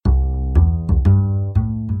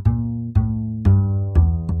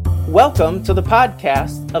Welcome to the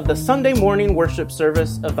podcast of the Sunday morning worship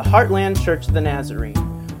service of the Heartland Church of the Nazarene.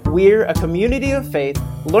 We're a community of faith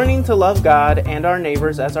learning to love God and our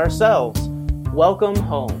neighbors as ourselves. Welcome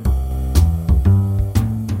home.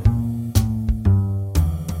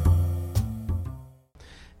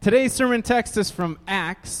 Today's sermon text is from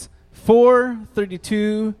Acts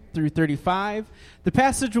 4:32 through 35. The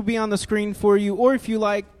passage will be on the screen for you, or if you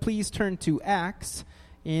like, please turn to Acts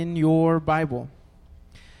in your Bible.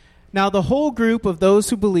 Now the whole group of those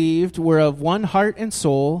who believed were of one heart and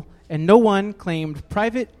soul, and no one claimed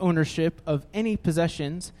private ownership of any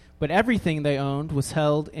possessions, but everything they owned was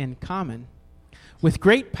held in common. With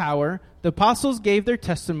great power, the apostles gave their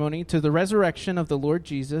testimony to the resurrection of the Lord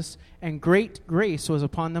Jesus, and great grace was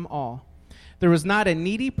upon them all. There was not a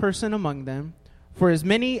needy person among them, for as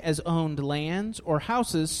many as owned lands or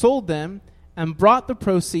houses sold them and brought the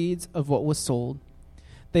proceeds of what was sold.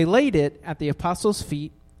 They laid it at the apostles'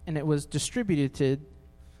 feet, and it was distributed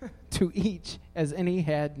to each as any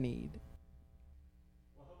had need.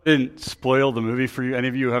 I didn't spoil the movie for you. Any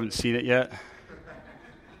of you who haven't seen it yet?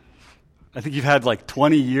 I think you've had like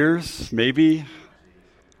 20 years, maybe.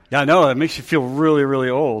 Yeah, I know. It makes you feel really, really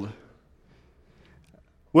old.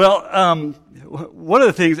 Well, one of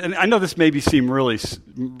the things, and I know this may seem really,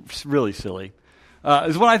 really silly,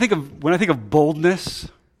 is when I think of boldness,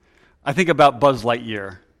 I think about Buzz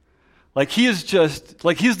Lightyear. Like he's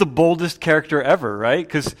the boldest character ever, right?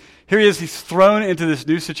 Because here he is, he's thrown into this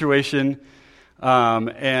new situation,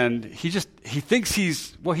 and he thinks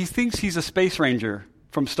he's a space ranger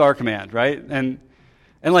from Star Command, right? And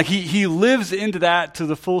like he lives into that to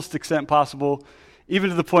the fullest extent possible, even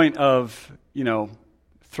to the point of,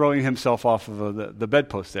 throwing himself off of the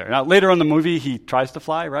bedpost there. Now, later on in the movie, he tries to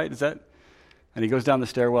fly, right? And he goes down the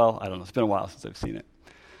stairwell. I don't know. It's been a while since I've seen it.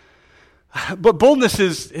 But boldness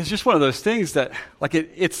is just one of those things that, like,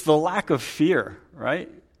 it's the lack of fear, right?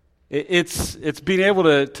 It's being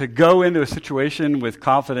able to go into a situation with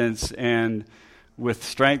confidence and with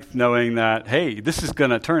strength, knowing that, hey, this is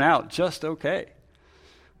going to turn out just okay.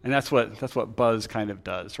 And that's what Buzz kind of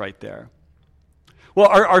does right there. Well,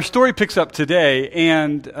 our story picks up today,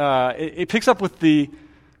 and it picks up with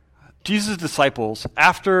Jesus' disciples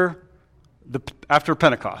after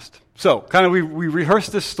Pentecost. So, kind of we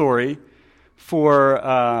rehearsed this story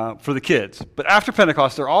for the kids, but after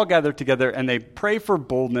Pentecost, they're all gathered together and they pray for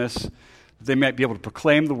boldness that they might be able to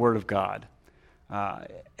proclaim the word of God.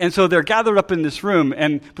 And so they're gathered up in this room,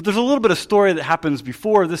 but there's a little bit of story that happens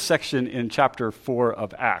before this section in chapter 4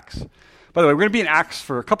 of Acts. By the way, we're going to be in Acts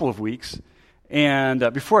for a couple of weeks.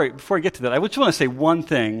 And before I get to that, I just want to say one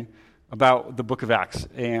thing about the book of Acts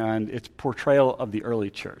and its portrayal of the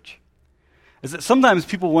early church. Is that sometimes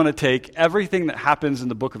people want to take everything that happens in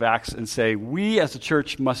the book of Acts and say, we as a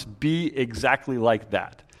church must be exactly like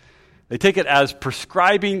that. They take it as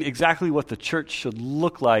prescribing exactly what the church should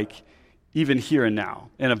look like even here and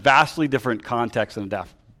now, in a vastly different context and a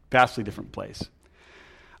vastly different place.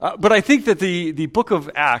 But I think that the book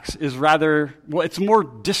of Acts is it's more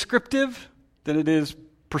descriptive than it is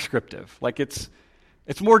prescriptive. Like it's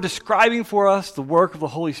more describing for us the work of the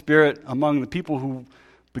Holy Spirit among the people who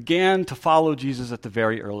began to follow Jesus at the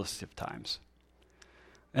very earliest of times.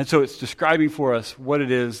 And so it's describing for us what it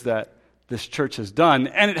is that this church has done,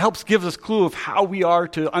 and it helps give us a clue of how we are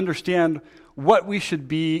to understand what we should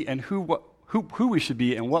be and who we should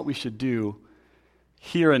be and what we should do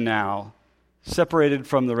here and now, separated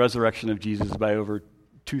from the resurrection of Jesus by over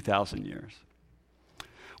 2,000 years.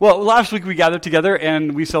 Well, last week we gathered together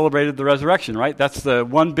and we celebrated the resurrection, right? That's the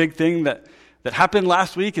one big thing that happened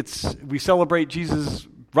last week. We celebrate Jesus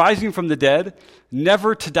rising from the dead,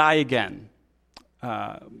 never to die again.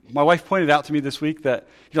 My wife pointed out to me this week that,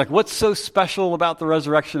 you're like, what's so special about the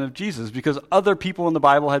resurrection of Jesus? Because other people in the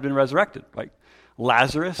Bible had been resurrected, like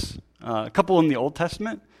Lazarus, a couple in the Old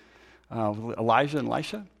Testament, Elijah and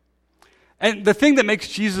Elisha. And the thing that makes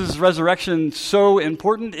Jesus' resurrection so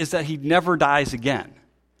important is that he never dies again.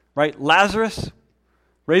 Right? Lazarus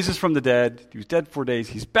raises from the dead. He was dead 4 days.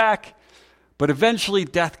 He's back. But eventually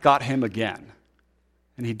death got him again.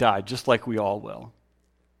 And he died, just like we all will.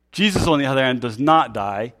 Jesus, on the other hand, does not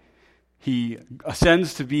die. He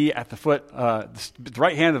ascends to be at the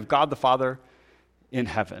right hand of God the Father in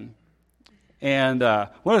heaven. And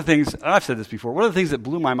one of the things, and I've said this before, one of the things that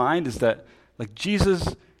blew my mind is that Jesus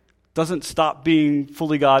doesn't stop being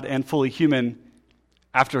fully God and fully human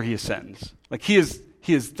after he ascends. He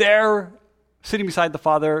is there, sitting beside the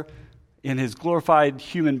Father in his glorified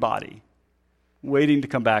human body, waiting to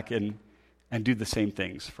come back and do the same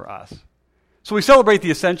things for us. So we celebrate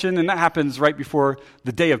the ascension, and that happens right before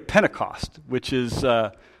the day of Pentecost, which is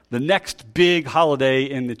the next big holiday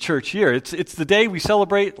in the church year. It's the day we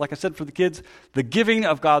celebrate, like I said for the kids, the giving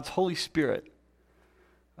of God's Holy Spirit.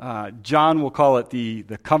 John will call it the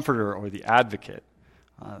comforter or the advocate,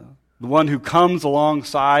 the one who comes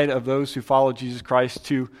alongside of those who follow Jesus Christ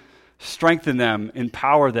to strengthen them,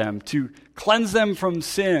 empower them, to cleanse them from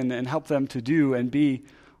sin and help them to do and be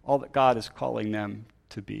all that God is calling them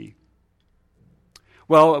to be.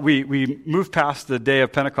 Well, we move past the day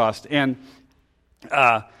of Pentecost, and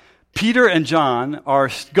Peter and John are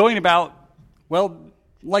going about, well,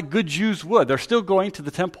 like good Jews would. They're still going to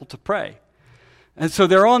the temple to pray. And so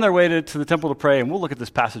they're on their way to the temple to pray, and we'll look at this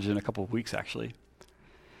passage in a couple of weeks, actually.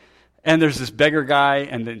 And there's this beggar guy,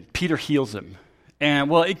 and then Peter heals him. And,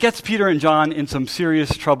 well, it gets Peter and John in some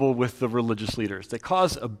serious trouble with the religious leaders. They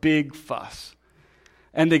cause a big fuss.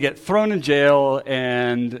 And they get thrown in jail,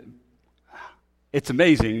 and it's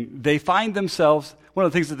amazing. They find themselves, one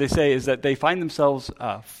of the things that they say is that they find themselves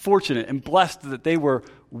fortunate and blessed that they were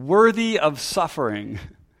worthy of suffering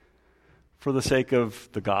for the sake of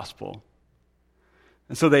the gospel.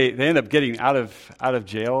 And so they end up getting out of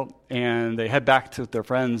jail, and they head back to their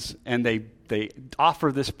friends, and they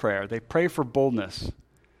offer this prayer. They pray for boldness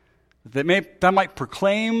that might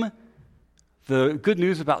proclaim the good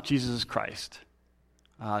news about Jesus Christ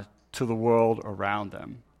to the world around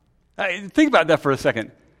them. Think about that for a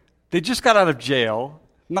second. They just got out of jail.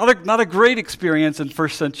 Not a great experience in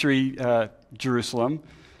first century Jerusalem.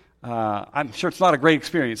 I'm sure it's not a great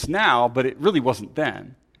experience now, but it really wasn't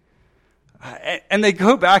then. And they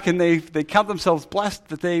go back and they count themselves blessed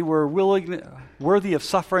that they were worthy of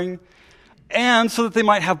suffering, and so that they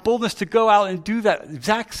might have boldness to go out and do that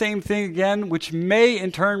exact same thing again, which may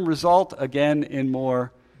in turn result again in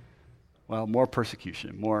more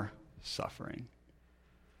persecution, more suffering.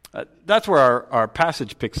 That's where our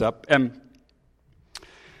passage picks up. And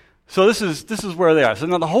so this is where they are. So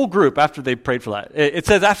now the whole group, after they prayed for that, it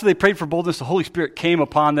says after they prayed for boldness, the Holy Spirit came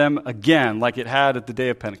upon them again, like it had at the day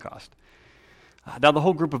of Pentecost. Now the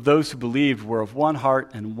whole group of those who believed were of one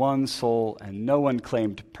heart and one soul, and no one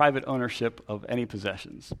claimed private ownership of any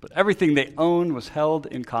possessions. But everything they owned was held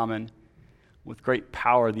in common. With great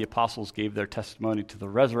power, the apostles gave their testimony to the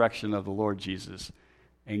resurrection of the Lord Jesus,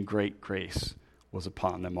 and great grace was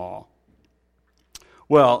upon them all.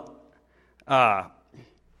 Well, I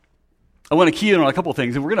want to key in on a couple of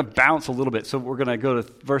things, and we're going to bounce a little bit. So we're going to go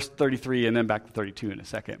to verse 33 and then back to 32 in a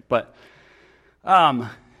second. But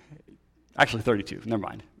actually 32, never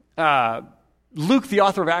mind. Luke, the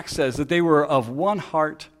author of Acts, says that they were of one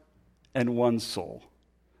heart and one soul.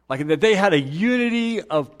 Like that they had a unity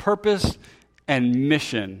of purpose and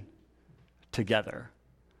mission together.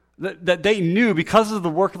 That they knew, because of the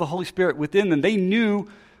work of the Holy Spirit within them, they knew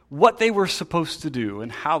what they were supposed to do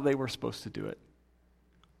and how they were supposed to do it.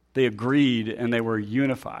 They agreed and they were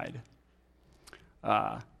unified.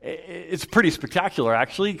 It's pretty spectacular,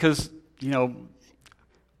 actually, because,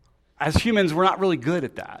 as humans, we're not really good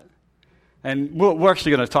at that. And we're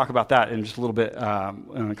actually going to talk about that in just a little bit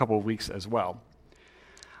in a couple of weeks as well.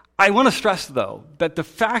 I want to stress, though, that the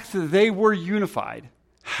fact that they were unified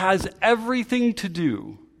has everything to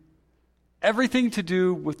do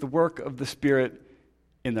with the work of the Spirit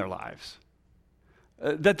in their lives.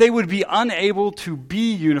 That they would be unable to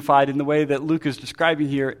be unified in the way that Luke is describing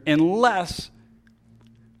here unless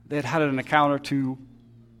they had an encounter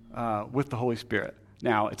with the Holy Spirit.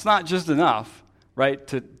 Now, it's not just enough, right,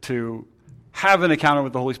 to have an encounter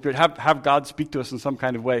with the Holy Spirit, have God speak to us in some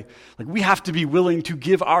kind of way. Like, we have to be willing to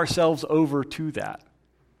give ourselves over to that.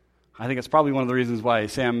 I think it's probably one of the reasons why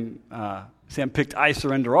Sam picked I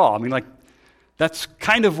Surrender All. I mean, like, that's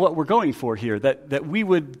kind of what we're going for here, that we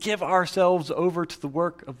would give ourselves over to the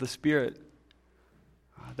work of the Spirit,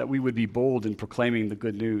 that we would be bold in proclaiming the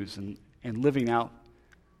good news and living out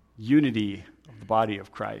unity of the body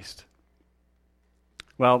of Christ.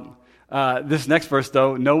 Well, this next verse,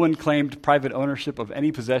 though, no one claimed private ownership of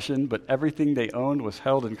any possession, but everything they owned was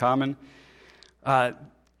held in common.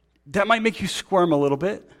 That might make you squirm a little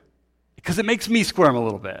bit, because it makes me squirm a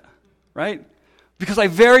little bit, right? Because I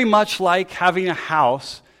very much like having a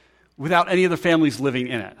house without any other families living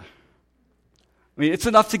in it. I mean, it's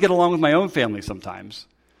enough to get along with my own family sometimes.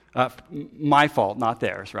 My fault, not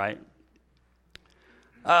theirs, right?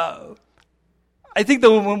 I think,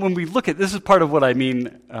 though, when we look at, this is part of what I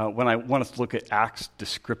mean when I want us to look at Acts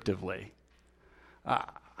descriptively.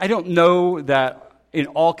 I don't know that in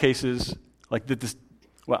all cases, like that this,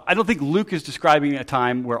 well, I don't think Luke is describing a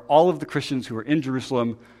time where all of the Christians who were in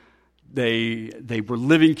Jerusalem, they were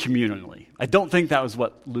living communally. I don't think that was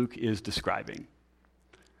what Luke is describing.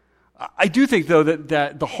 I do think, though,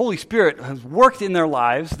 that the Holy Spirit has worked in their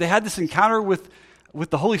lives. They had this encounter with with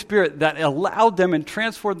the Holy Spirit that allowed them and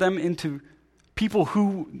transformed them into people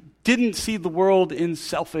who didn't see the world in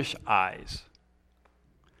selfish eyes,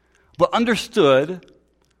 but understood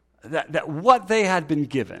that what they had been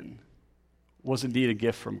given was indeed a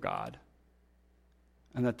gift from God,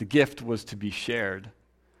 and that the gift was to be shared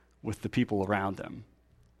with the people around them.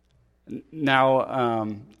 Now,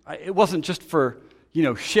 it wasn't just for,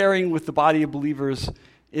 sharing with the body of believers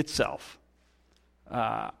itself.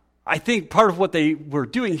 I think part of what they were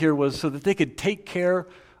doing here was so that they could take care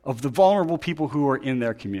of the vulnerable people who were in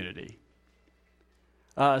their community.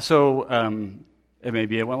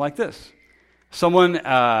 Maybe it went like this. Someone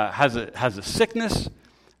has a sickness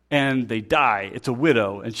and they die. It's a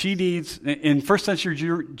widow, and she needs, in first century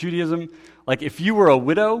Judaism, like if you were a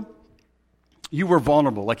widow, you were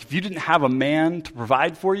vulnerable. Like if you didn't have a man to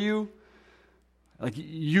provide for you, like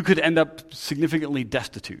you could end up significantly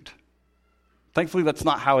destitute. Thankfully, that's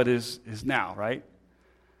not how it is now, right?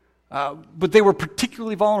 But they were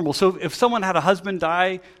particularly vulnerable. So if someone had a husband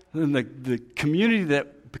die, then the community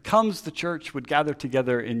that becomes the church would gather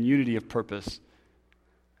together in unity of purpose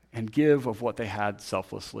and give of what they had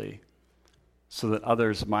selflessly, so that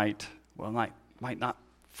others might not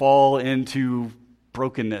fall into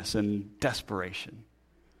brokenness and desperation.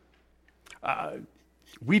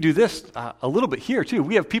 We do this a little bit here too.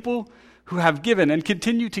 We have people who have given and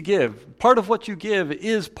continue to give. Part of what you give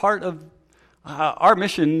is part of our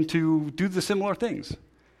mission to do the similar things.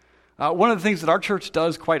 One of the things that our church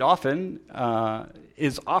does quite often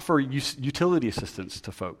is offer utility assistance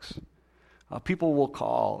to folks. People will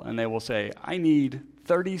call and they will say, I need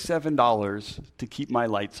 $37 to keep my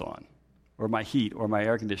lights on, or my heat, or my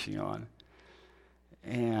air conditioning on.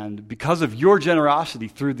 And because of your generosity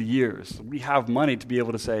through the years, we have money to be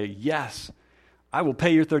able to say, yes, I will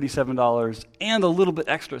pay your $37 and a little bit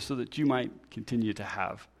extra so that you might continue to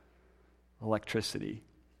have electricity.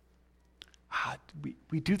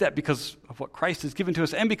 We do that because of what Christ has given to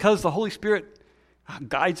us, and because the Holy Spirit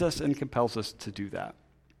guides us and compels us to do that.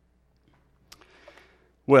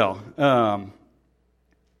 Well,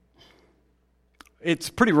 it's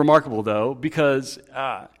pretty remarkable, though, because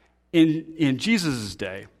in Jesus'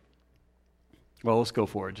 day, well, let's go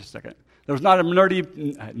forward just a second. There was not a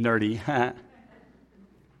nerdy,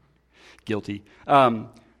 guilty.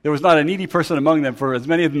 There was not a needy person among them, for as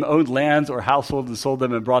many of them owned lands or households and sold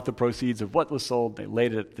them and brought the proceeds of what was sold. They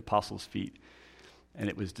laid it at the apostles' feet, and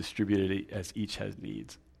it was distributed as each had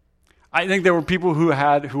needs. I think there were people who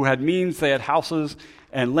had means. They had houses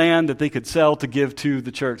and land that they could sell to give to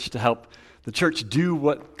the church to help the church do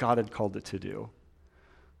what God had called it to do.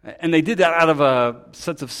 And they did that out of a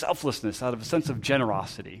sense of selflessness, out of a sense of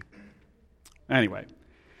generosity. Anyway,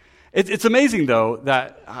 it's amazing, though,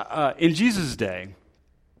 that in Jesus' day,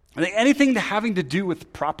 anything having to do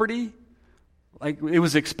with property, like it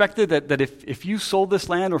was expected that if you sold this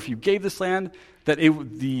land or if you gave this land, that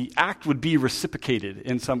the act would be reciprocated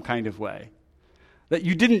in some kind of way. That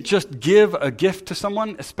you didn't just give a gift to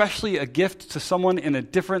someone, especially a gift to someone in a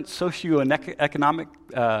different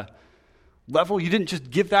socioeconomic level. You didn't just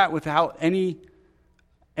give that without any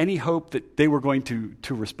hope that they were going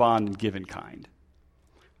to respond and give in kind.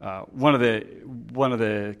 One of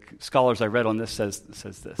the scholars I read on this says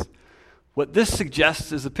this: what this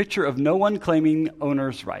suggests is a picture of no one claiming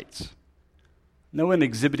owner's rights, no one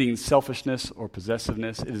exhibiting selfishness or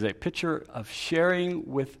possessiveness. It is a picture of sharing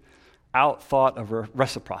without thought of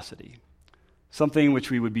reciprocity, something which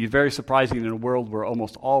we would be very surprising in a world where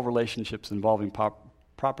almost all relationships involving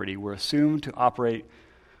property were assumed to operate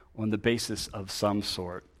on the basis of some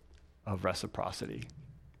sort of reciprocity.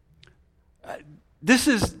 This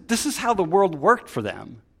is how the world worked for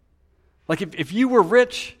them. Like if you were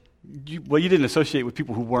rich, you didn't associate with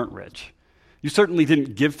people who weren't rich. You certainly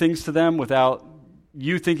didn't give things to them without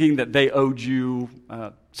you thinking that they owed you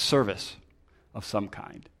service of some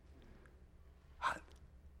kind.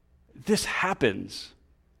 This happens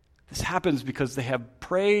because they have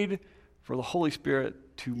prayed for the Holy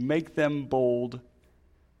Spirit to make them bold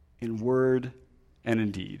in word and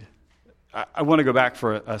in deed. I want to go back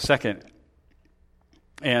for a second.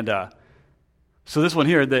 And so this one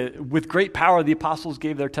here, with great power the apostles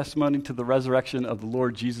gave their testimony to the resurrection of the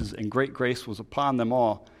Lord Jesus, and great grace was upon them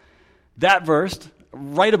all. That verse,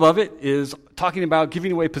 right above it, is talking about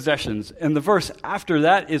giving away possessions. And the verse after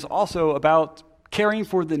that is also about caring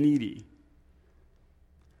for the needy.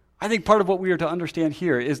 I think part of what we are to understand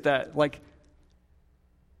here is that,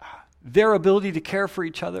 their ability to care for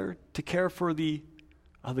each other, to care for the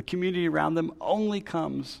community around them, only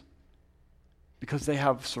comes because they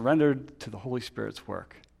have surrendered to the Holy Spirit's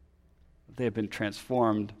work. They have been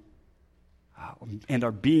transformed and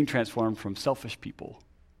are being transformed from selfish people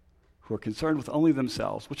who are concerned with only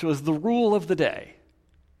themselves, which was the rule of the day,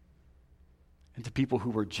 into people who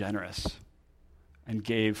were generous and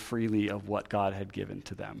gave freely of what God had given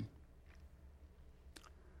to them.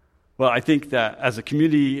 Well, I think that as a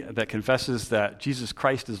community that confesses that Jesus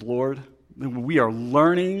Christ is Lord, we are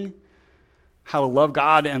learning how to love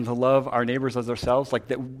God and to love our neighbors as ourselves. Like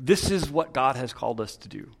that, this is what God has called us to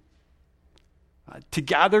do. To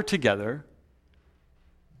gather together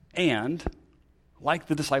and, like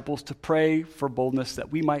the disciples, to pray for boldness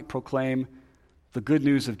that we might proclaim the good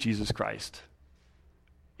news of Jesus Christ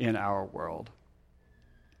in our world.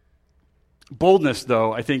 Boldness,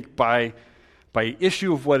 though, I think by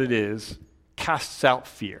issue of what it is, casts out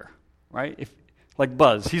fear, right? Like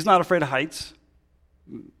Buzz, he's not afraid of heights.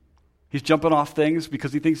 He's jumping off things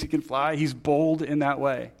because he thinks he can fly. He's bold in that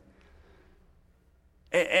way.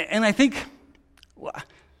 And I think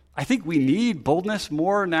we need boldness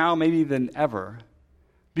more now maybe than ever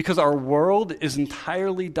because our world is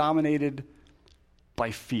entirely dominated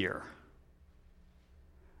by fear.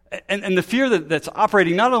 And the fear that's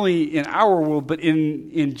operating not only in our world, but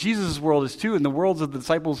in Jesus' world is too, in the worlds of the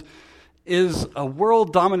disciples, is a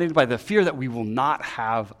world dominated by the fear that we will not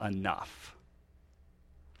have enough.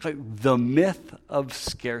 It's like the myth of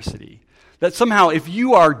scarcity. That somehow if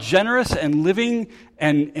you are generous and living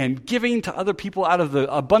and giving to other people out of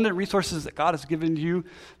the abundant resources that God has given you,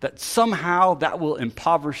 that somehow that will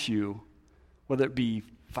impoverish you, whether it be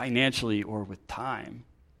financially or with time,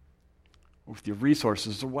 or with your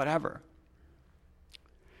resources or whatever.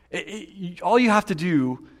 All you have to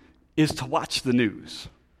do is to watch the news.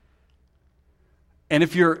 And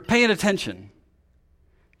if you're paying attention,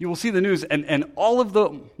 you will see the news, and not all of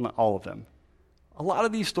them, a lot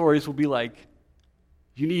of these stories will be like,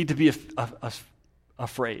 you need to be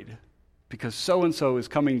afraid because so-and-so is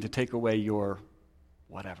coming to take away your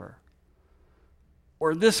whatever.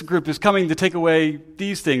 Or this group is coming to take away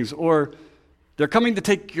these things, or they're coming to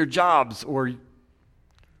take your jobs, or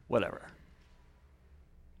whatever.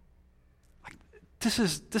 This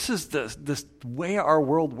is the way our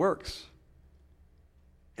world works.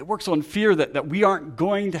 It works on fear that we aren't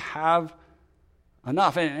going to have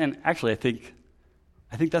enough. And actually, I think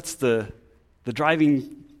that's the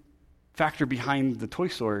driving factor behind the Toy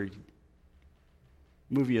Story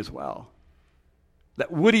movie as well.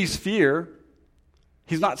 That Woody's fear,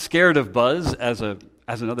 he's not scared of Buzz as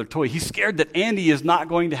another toy. He's scared that Andy is not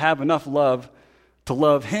going to have enough love to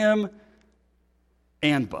love him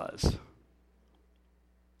and Buzz.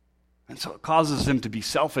 And so it causes him to be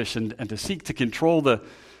selfish and to seek to control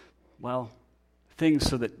things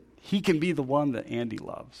so that he can be the one that Andy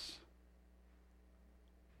loves.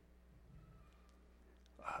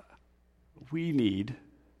 We need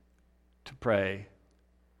to pray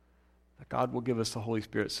that God will give us the Holy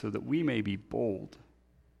Spirit so that we may be bold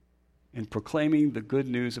in proclaiming the good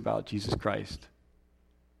news about Jesus Christ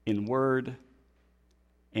in word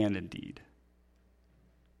and in deed.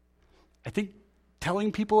 I think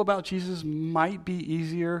telling people about Jesus might be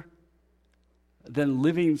easier than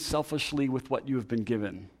living selfishly with what you have been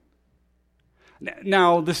given.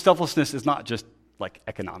 Now, this selflessness is not just like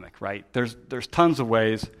economic, right? There's tons of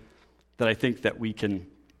ways that I think that we can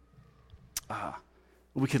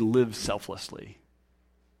live selflessly.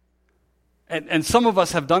 And some of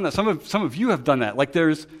us have done that. Some of you have done that. Like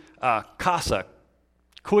there's CASA,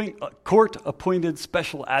 court-appointed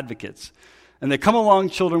special advocates. And they come along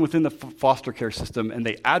children within the foster care system, and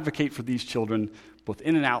they advocate for these children both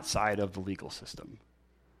in and outside of the legal system.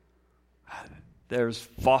 There's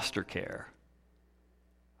foster care.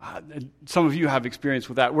 Some of you have experience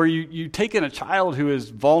with that, where you take in a child who is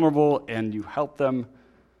vulnerable and you help them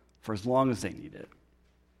for as long as they need it.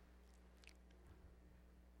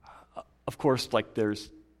 Of course, like there's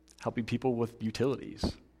helping people with utilities.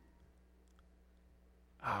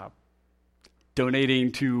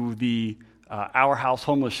 Donating to the Our House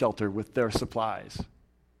homeless shelter with their supplies.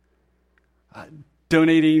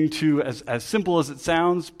 Donating to, as simple as it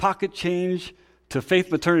sounds, pocket change to Faith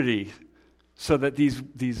Maternity so that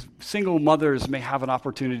these single mothers may have an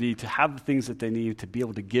opportunity to have the things that they need to be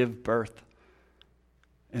able to give birth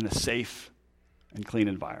in a safe and clean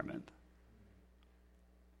environment.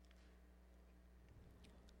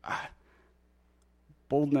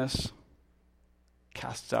 Boldness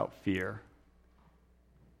casts out fear.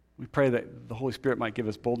 We pray that the Holy Spirit might give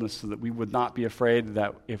us boldness so that we would not be afraid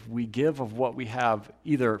that if we give of what we have,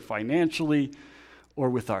 either financially or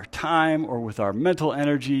with our time or with our mental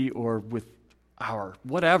energy or with our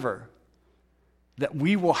whatever, that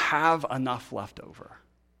we will have enough left over.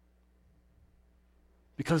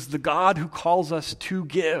 Because the God who calls us to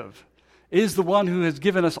give is the one who has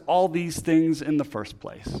given us all these things in the first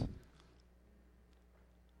place.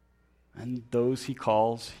 And those he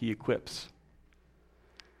calls, he equips.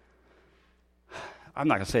 I'm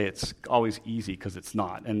not going to say it's always easy, because it's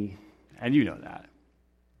not, and you know that.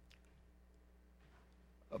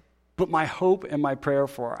 But my hope and my prayer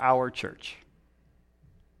for our church,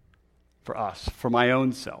 for us, for my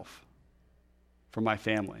own self, for my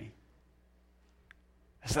family,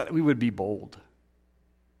 is that we would be bold.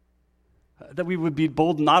 That we would be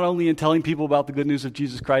bold not only in telling people about the good news of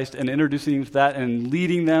Jesus Christ and introducing them to that and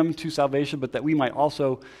leading them to salvation, but that we might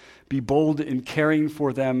also be bold in caring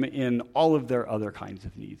for them in all of their other kinds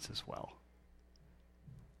of needs as well.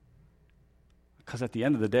 Because at the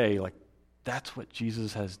end of the day, that's what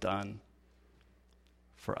Jesus has done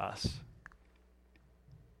for us.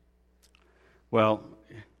 Well,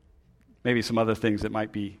 maybe some other things that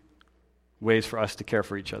might be ways for us to care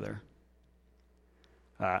for each other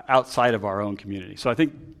outside of our own community. So I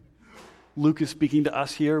think Luke is speaking to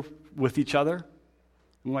us here with each other.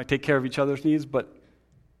 We might take care of each other's needs, but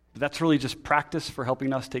that's really just practice for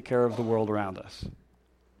helping us take care of the world around us.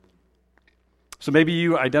 So maybe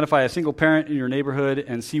you identify a single parent in your neighborhood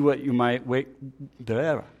and see what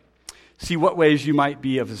ways you might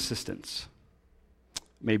be of assistance.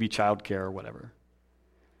 Maybe childcare or whatever.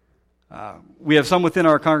 We have some within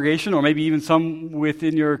our congregation, or maybe even some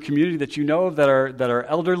within your community that you know of that are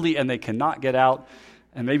elderly and they cannot get out,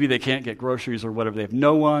 and maybe they can't get groceries or whatever. They have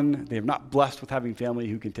no one. They are not blessed with having family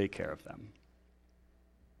who can take care of them.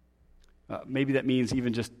 Maybe that means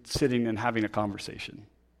even just sitting and having a conversation.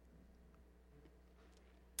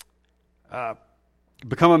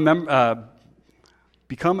 Become a mentor.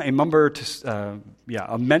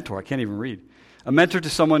 I can't even read. A mentor to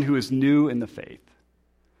someone who is new in the faith.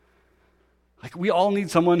 We all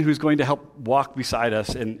need someone who's going to help walk beside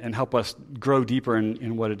us and help us grow deeper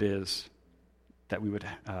in what it is that we would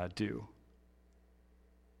do.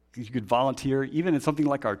 You could volunteer even in something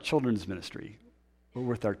like our children's ministry or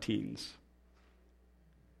with our teens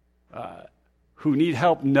who need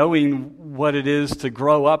help knowing what it is to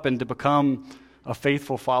grow up and to become a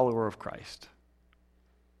faithful follower of Christ.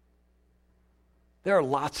 There are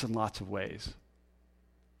lots and lots of ways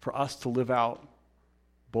for us to live out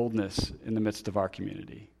boldness in the midst of our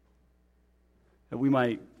community, that we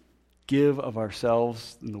might give of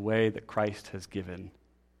ourselves in the way that Christ has given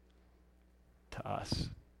to us.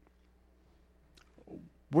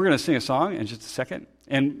 We're going to sing a song in just a second,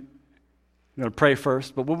 and I'm going to pray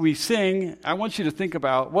first, but when we sing, I want you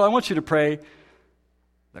to pray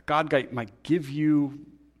that God might give you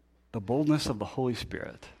the boldness of the Holy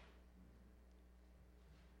Spirit.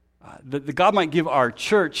 That God might give our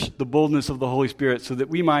church the boldness of the Holy Spirit so that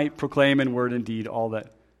we might proclaim in word and deed all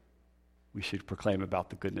that we should proclaim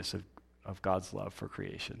about the goodness of God's love for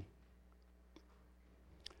creation.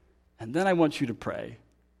 And then I want you to pray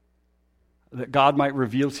that God might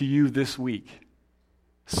reveal to you this week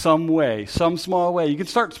some way, some small way. You can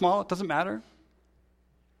start small, it doesn't matter.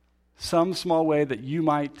 Some small way that you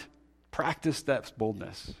might practice that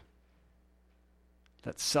boldness,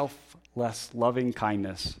 that selfless, loving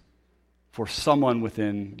kindness for someone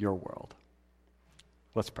within your world.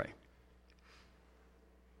 Let's pray.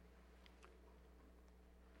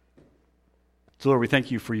 So Lord, we thank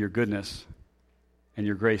you for your goodness and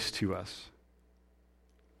your grace to us.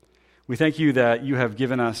 We thank you that you have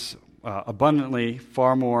given us abundantly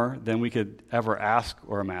far more than we could ever ask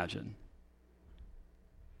or imagine.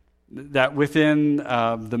 That within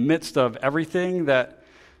the midst of everything, that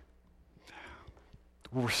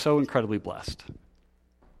we're so incredibly blessed.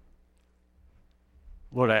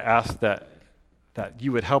 Lord, I ask that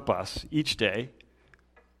you would help us each day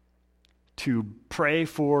to pray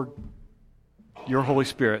for your Holy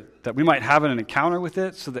Spirit, that we might have an encounter with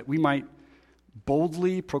it so that we might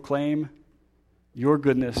boldly proclaim your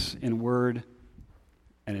goodness in word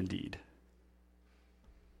and in deed.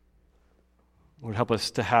 Lord, help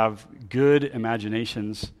us to have good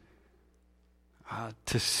imaginations,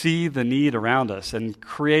 to see the need around us, and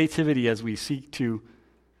creativity as we seek to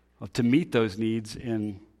meet those needs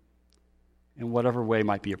in whatever way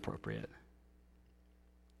might be appropriate.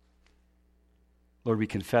 Lord, we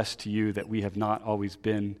confess to you that we have not always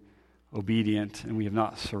been obedient and we have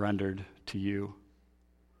not surrendered to you.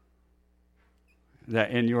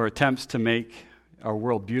 That in your attempts to make our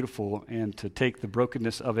world beautiful and to take the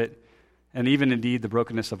brokenness of it, and even indeed the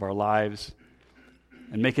brokenness of our lives,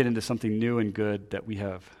 and make it into something new and good, that we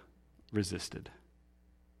have resisted.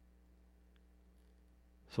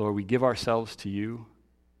 So Lord, we give ourselves to you,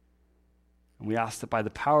 and we ask that by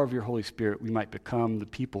the power of your Holy Spirit we might become the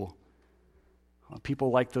people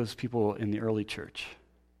like those people in the early church,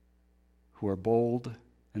 who are bold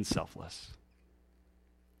and selfless.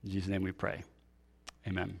 In Jesus' name we pray.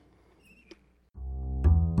 Amen.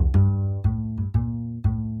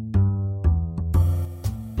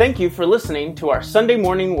 Thank you for listening to our Sunday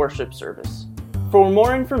morning worship service. For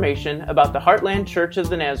more information about the Heartland Church of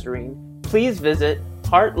the Nazarene, please visit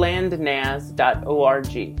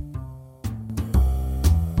heartlandnaz.org.